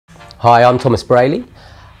Hi, I'm Thomas Brayley.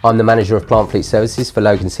 I'm the Manager of Plant Fleet Services for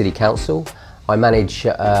Logan City Council. I manage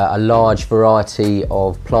a large variety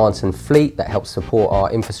of plant and fleet that helps support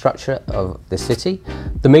our infrastructure of the city.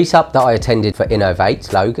 The meetup that I attended for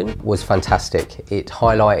INNOV8 Logan was fantastic. It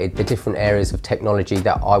highlighted the different areas of technology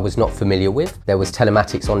that I was not familiar with. There was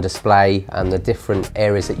telematics on display and the different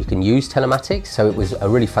areas that you can use telematics, so it was a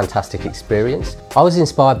really fantastic experience. I was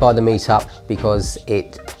inspired by the meetup because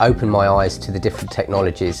it opened my eyes to the different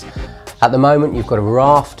technologies. At the moment, you've got a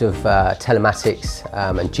raft of telematics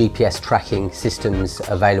and GPS tracking systems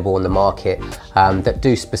available on the market that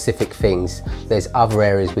do specific things. There's other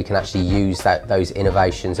areas we can actually use those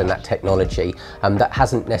innovations and that technology that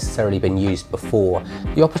hasn't necessarily been used before.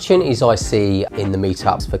 The opportunities I see in the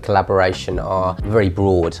meetups for collaboration are very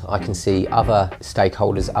broad. I can see other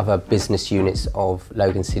stakeholders, other business units of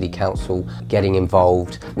Logan City Council getting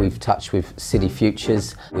involved. We've touched with City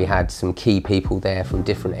Futures. We had some key people there from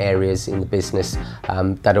different areas in the business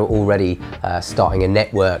that are already starting a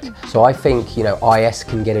network. So I think, you know, IS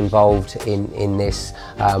can get involved in this.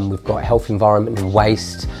 We've got health, environment and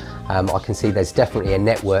waste. I can see there's definitely a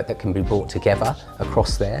network that can be brought together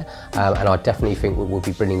across there, and I definitely think we'll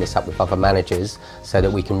be bringing this up with other managers so that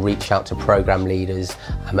we can reach out to program leaders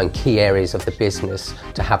and key areas of the business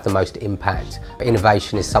to have the most impact.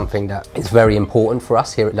 Innovation is something that is very important for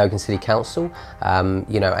us here at Logan City Council,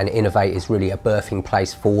 you know, and Innovate is really a birthing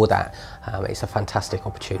place for that. It's a fantastic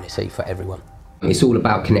opportunity for everyone. It's all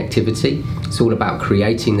about connectivity. It's all about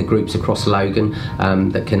creating the groups across Logan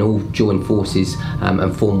that can all join forces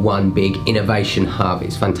and form one big innovation hub.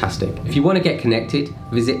 It's fantastic. If you want to get connected,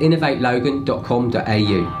 visit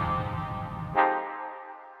innovatelogan.com.au.